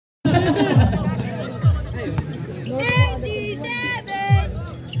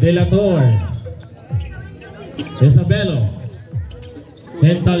Delator. Isabelo.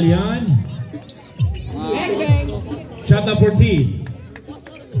 Hentalian. Shot na 14.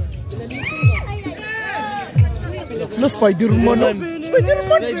 No, Spider-Man.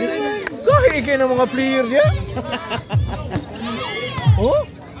 Spider-Man. Gahi kayo ng mga player niya. Oh?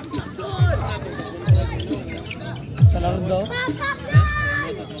 Sa laro daw.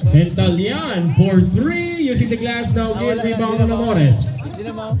 Hentalian for 3. Using the glass now. Good rebound on Amores.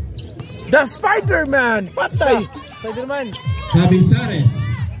 The Spider-Man. Patay. Spider-Man. Cabizares.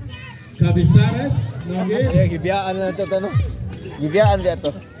 Cabizares. No good. Gibiyaan na ito. Gibiyaan na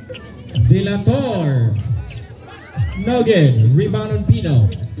ito. Delator. No good. Rebound on Pino.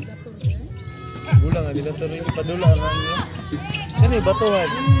 Dulang nga, Delator yung ipadula. Ano yung batuhan?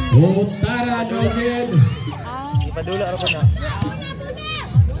 Otara. No good. Ipadula ako na.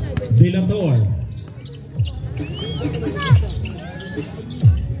 Delator.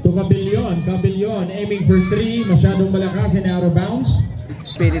 To Cabillion. Cabillion aiming for 3. Masyadong malakas and out of bounds.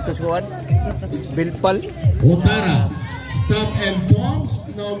 Spiritus squad. Bilpal. Otara. Stop and bounce.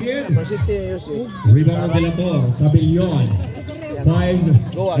 No good. Rebound on Delator. Cabillion.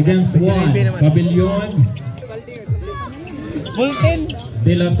 5 against 1. Cabillion.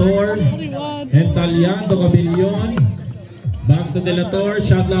 Delator. Hentalian to Cabillion. Back to Delator.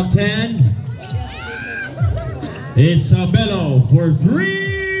 Shot clock 10. Isabelo for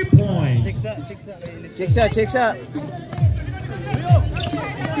 3 points. Check sa.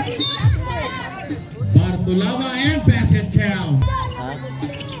 Bartolama and basket count.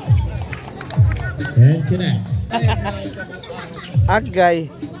 And connects. Agay.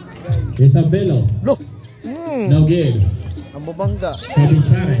 Isabelo. Loh. No good. Ang bubangga.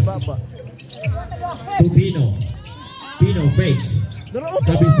 Cabizares. To Pino. Pino fakes.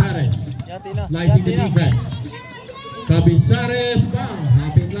 Cabizares. Slicing the defense. Cabizares. Bang.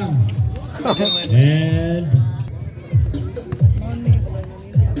 Hapit lang. And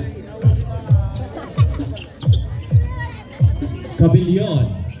Cabillion.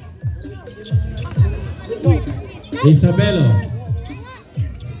 Isabelo.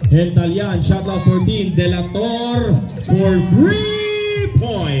 Hentalian. Shot clock 14. Delator for 3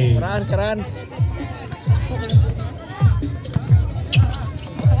 points. Karan.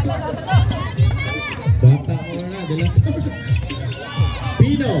 Bata ko na. Delator.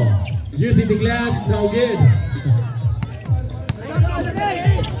 Pino. Using the glass. No good.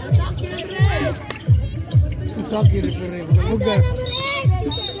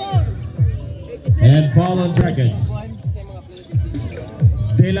 And foul on Dragons.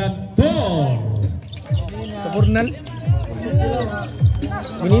 Delator. Taburnal.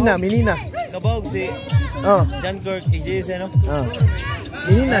 Menina. Kabog si John Kirk, EJS ano?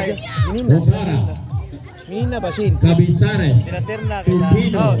 Menina. Otara. Menina ba sin? Cabizares. Delaserna To kita.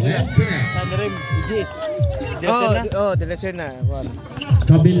 Pino. And connects. Sandarim. EJS. Delaserna. Delaserna.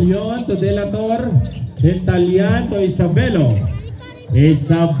 Cabillion to Delator. Hentalian to Isabelo.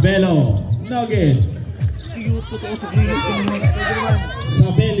 Isabelo. No good.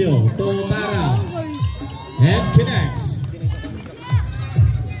 Sabelio to Otara. And connects.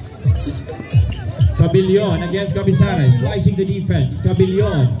 Cabillion against Cabizares. Slicing the defense.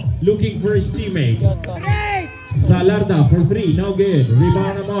 Cabillion looking for his teammates. Salarda for 3. No good.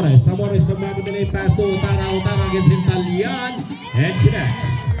 Rebound Amores. Amores to back with the lane pass to Otara. Otara against Hentalian. And connects.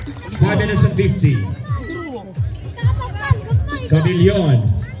 5 minutes and 50.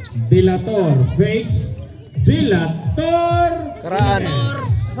 Cabillion. Delator fakes. Delator. Karaan.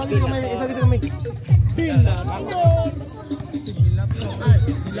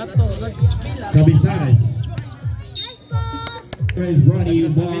 Cabizares. Is brought to you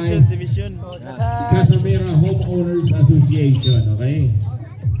by Casa Mira Homeowners Association. Okay.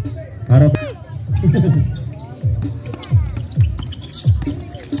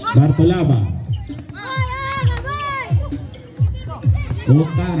 Bartolaba.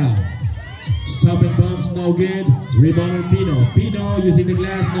 Otara. Stop and bounce, no good. Rebound on Pino. Pino using the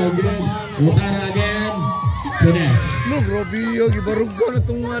glass, no good. Otara again. Connects. No, grabe yung ibarugo na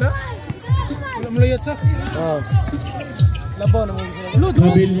itong ara. Wala malayat sa. Labaw na mo.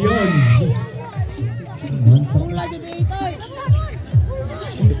 Cabillion.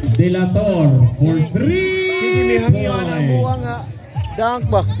 Delator for 3 Sige, may hangyan ang buwa nga. Dunk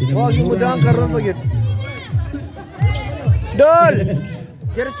ba? Huwag mo dunk karon pa yun. Dol!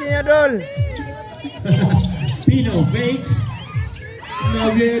 Jersey niya, Dol! Pino fakes.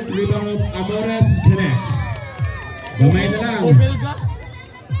 No good. Rebound of Amores. Connects. Gamay na lang.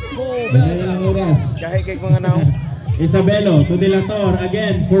 Gamay na lang oras. Kahit kay mga naong. Isabelo to Delator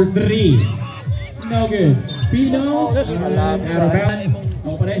again for 3. No good. Pino. Malasa.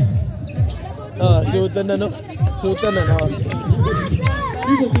 pa rin. Sutan na no. Sutan na no.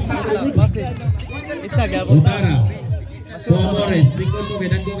 Utara. To Amores. Tingkon mo,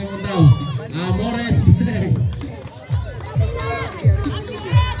 kinagko kay Montaw. Amores connects.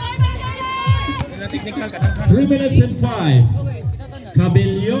 3 minutes and 5.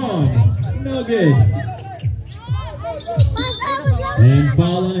 Cabellon. No good. And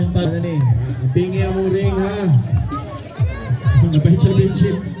foul on him. Pingi ang ring ha.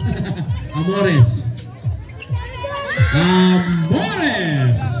 Championship. Amores.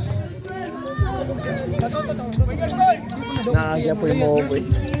 Amores. Naagya po yung Moboy.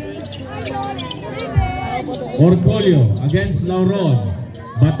 Orgulio against Lauron.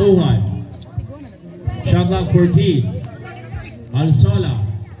 Batuhan. Shot clock 14. Alsola.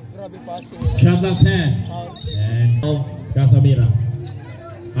 Shot clock 10. And Casa Mira.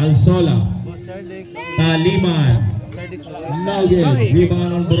 Alsola. Taliman. No good.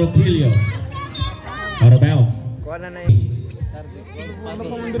 Rebound on Borokilio. Out of bounds. Kuha na na yun.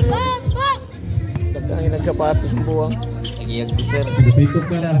 Dagdangin ang sapatos ng buwang. Nagiyag ko sir.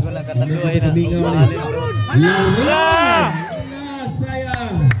 Pitok ka na. Lauron!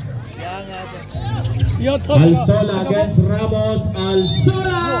 Sayang. Alsola against Ramos.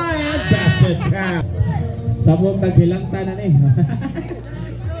 Alsola and basket count. Samong tagilanta na ni.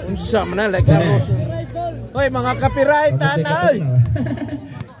 Unsa man na like Ramos. Hoy mga copyright tanay.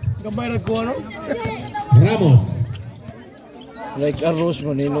 Gamay ra ko ano? Ramos. Like Ramos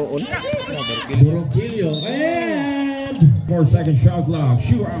mo ni noon. Borokilio and 4-second shot clock.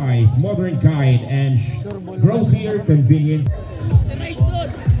 Sure Eyes, Modern Kind, and Grossier Convenience.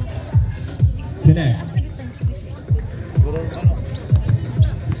 Connect.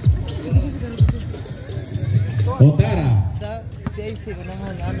 Otara.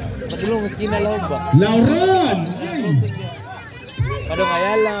 Lauron! Padong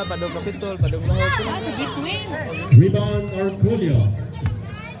Ayala, Padong Kapitol, Padong Lahot. Rebound Orgulio.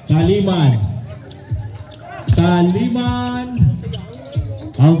 Taliman.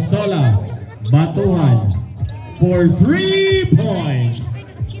 Alsola. Batuhan. For 3 points.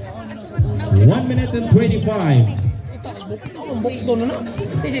 1 minute and 25.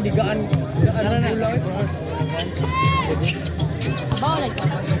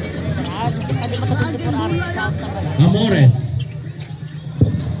 Amores.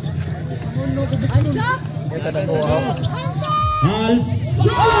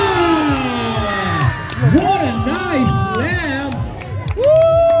 Alsola! What a nice slam!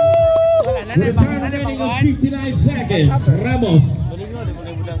 With time remaining of 59 seconds. Ramos.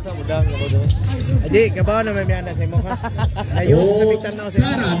 Adi, kabaw na may miyanda sa imo ha. Ayos na bitan na sa imo.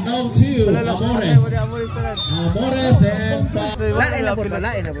 Tara, no 2. Amores and Lain na po ba?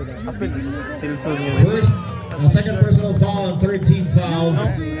 Lain na po ba? first, second personal foul and 13 foul.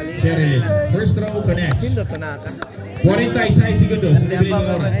 Sherilyn. First throw connects. Sindo to na ka. 46 segundos.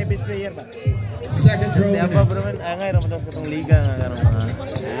 Ay, best player ba? Second throw Di apa bro connects. man, angay raman daw katong liga nga karon mga.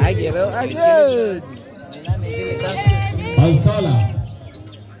 Ay, giro. Ay, good. Alsola.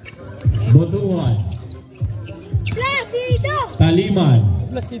 Botuhan. Taliman.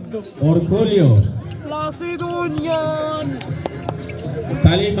 Orgulio.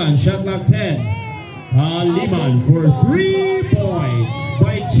 Taliman, shot clock 10. Taliman for 3 points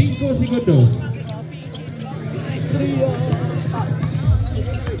by 5 segundos.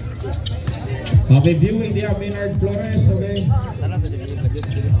 Viewing there, Maynard Flores, okay?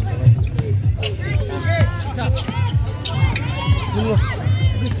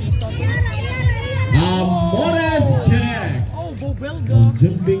 Amores connects.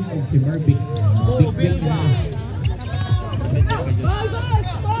 Jumping and si Marvick. Big Bill na.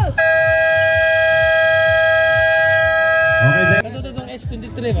 Okay, then.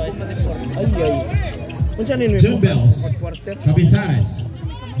 June Bells. Cabizares.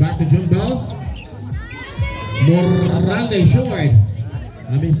 Back to June Bells. Morralde short.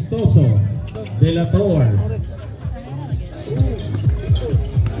 Amistoso. De la Torre.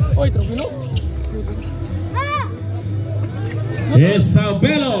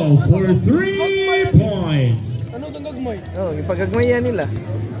 Isabelo for 3 points. Ano itong gagmay? Oo, ipagagmaya nila.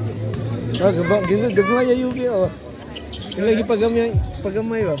 Gagmaya Yuki o. Yung lagi pagamay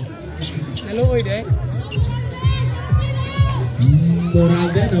ba? Naluoy de.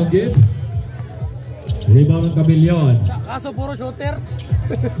 Moralde, no give. Rebound ng Cabellon. Kaso puro shooter.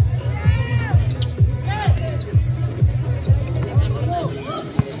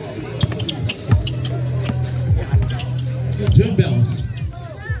 June Bells.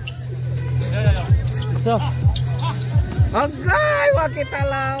 So. Agay, wakita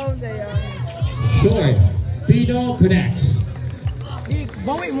lang. Short. Pino connects.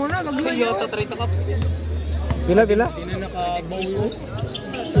 Bawi mo na, maglayo. Yata 30 ka. Pila? Hindi na nakabawi.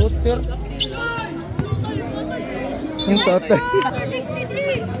 Shooter. Yung tatay.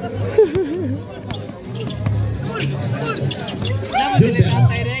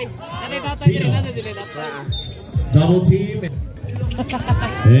 Double team.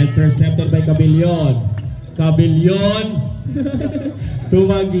 Intercepted by Cabillon. Cabillon.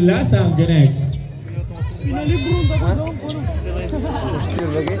 Tumaglasang next.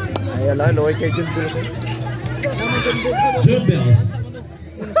 Still lagi. Ayan lang, loy kay Jun Bills. June Bills.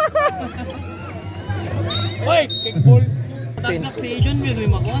 Oy, kickball. Tatak si Jun Bills may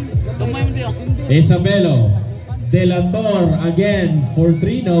makuan. Gamay mo diya. Isabelo. Delator again for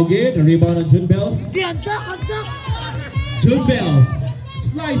 3, no good. Rebound on June Bills. June Bills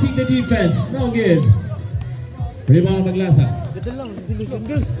slicing the defense, no good. Rebound on Maglasa. Gadal lang, Jun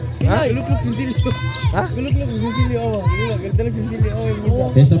Bills. Ha? Guluk-luk sindili. Ha? Guluk-luk sindili awa. Gadal lang sindili awa.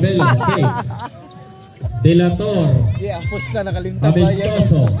 Isabelo, okay. Delator. Yeah, apos na nakalimtang bayan.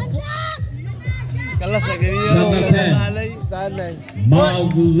 Amistoso. Kalas na ganyan. Number 10. Stanay.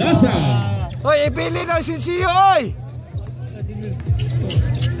 Maglasa. Hoy, ipili ng sisiyo, oy!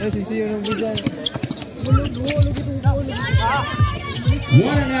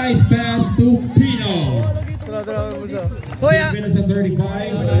 What a nice pass to Pino. Hoy, 6 minutes and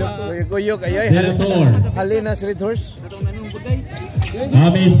 35. Guyok, ayoy. Delator. Halina si Red Horse.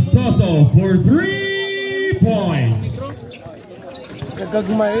 Amistoso for 3 points.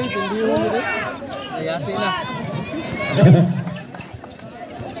 Nagagmay, hindi mo nila. Ayati na.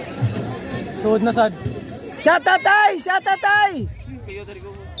 Suod na sad. Shot tatay! Shot tatay!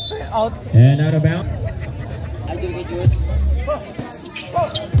 Out. And out of bounds.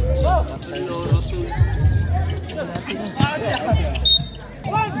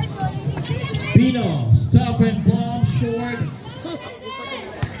 Pino, stop and bomb short.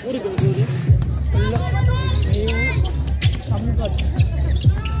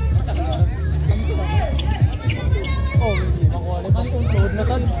 Oh, hindi makuha na. Suod na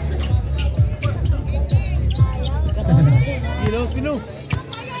sad. Pino.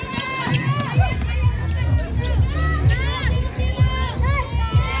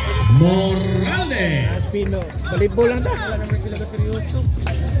 Morales. Pino. Balibol lang ta. Wala naman sila seryoso.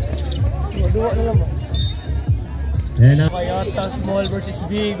 Dua na lang ba? And out. Kayata Small versus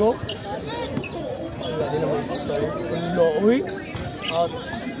Vigo. Wala din naman sa Lowy. Out.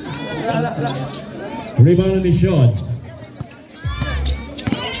 Rebound on the shot.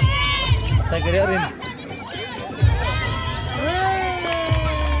 Tayo kaya rin.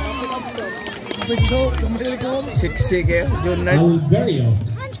 Siksi kayo, Junard. Alberio.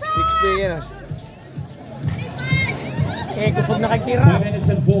 Siksi kayo na. Eh, kusog na kagtira. 5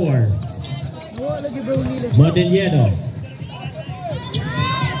 minutes and 4. Modellero.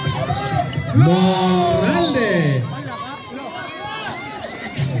 Morales.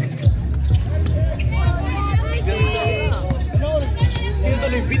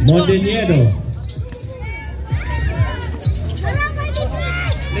 Modellero.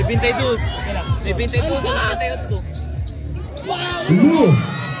 May 22. May 22 sa 98.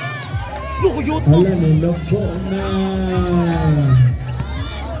 Loko yun. Hala, niloko na.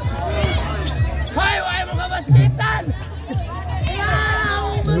 Hoy, why mo ka baskitan? Tira.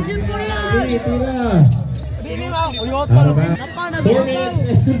 Bili mo. Uyot Out of bounds. 4 minutes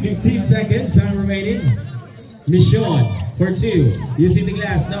and 15 seconds. Time remaining. Mission for 2. Using the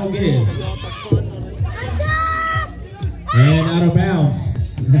glass, no good. And out of bounds.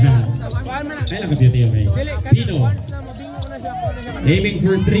 Ay, nakabiyati yung Pino. Aiming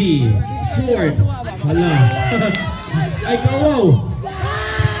for 3. Short. Hala. Ay, kawaw.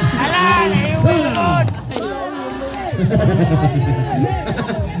 Sana.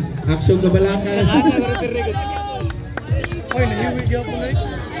 Action kabalakan. Hoy, nahiwig ako na ito.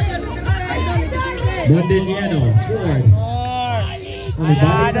 Modellero. Short.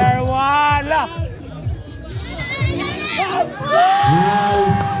 Another one.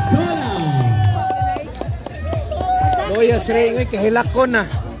 Alsona. Loyas ring, kahilak ko na.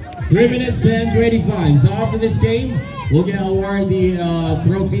 3 minutes and 25. So after this game, we're gonna award the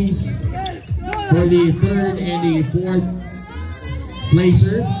trophies for the 3rd and the 4th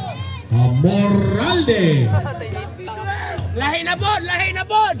placer. Moralde. Lahi na bod! Lahi na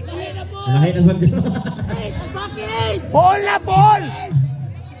bod! Lahi na sa Ball na ball!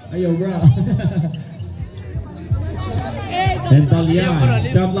 Ayaw, bro. Pentalian,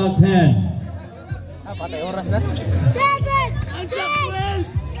 shot clock 10. Patay oras na. 7, 6, 5.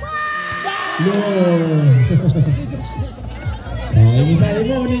 No. Oh, ini saya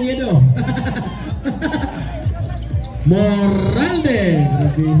mau nyanyi itu. Moralde.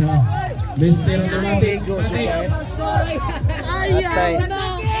 Grabe ha. Mr. Automatic. Atay.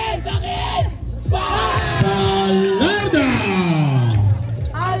 Salarda!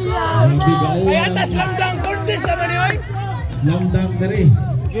 Kaya tas lang dang contest naman ni Oy. Slam dunk na rin.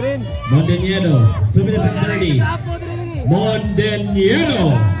 Green. Mondeniedo. 2 minutes and 30.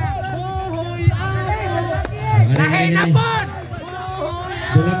 Mondeniedo. Nahinapon!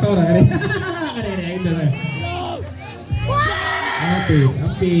 Donator. Amping.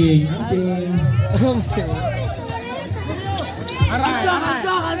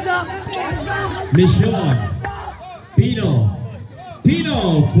 Mission.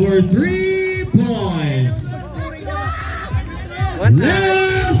 Pino for 3 points.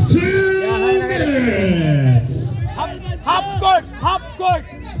 Last 2 minutes. Half court! Half court!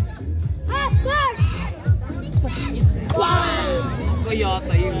 Kaya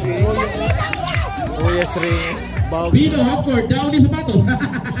tayo eh. Oh yes, ring. Pino half court. Down di sapatos.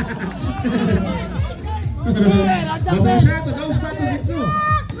 Basta siya ito. Down sapatos itso.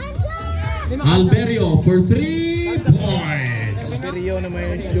 Alberio for 3 points. Seryo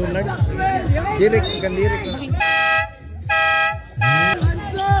naman yung Leonard. Direk, kan direk lang.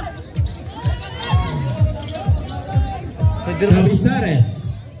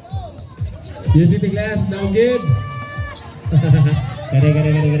 Cabizares. You see the glass now good. Kare.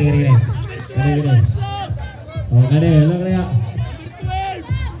 Oh, kare, hello kaya.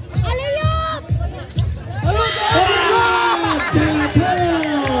 Aliyok!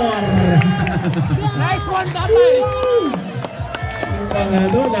 Nice one, tatay!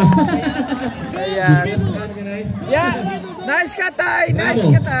 Ayan. Yeah. Nice katay. Nice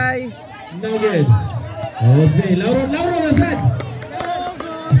katay. Now good. Oh, was me. Lauro nasad.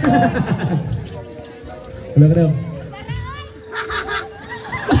 Hello.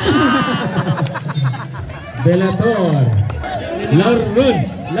 Bellator. Lauron.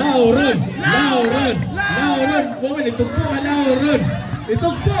 Bukan itugpo, Lauron.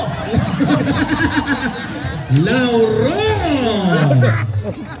 Itugpo. Lauron.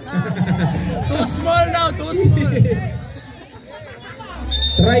 Too small now, too small.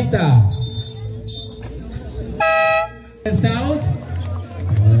 Traita. South.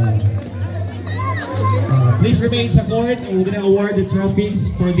 Please remain sa court. We're going to award the trophies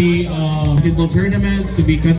for the basketball tournament to be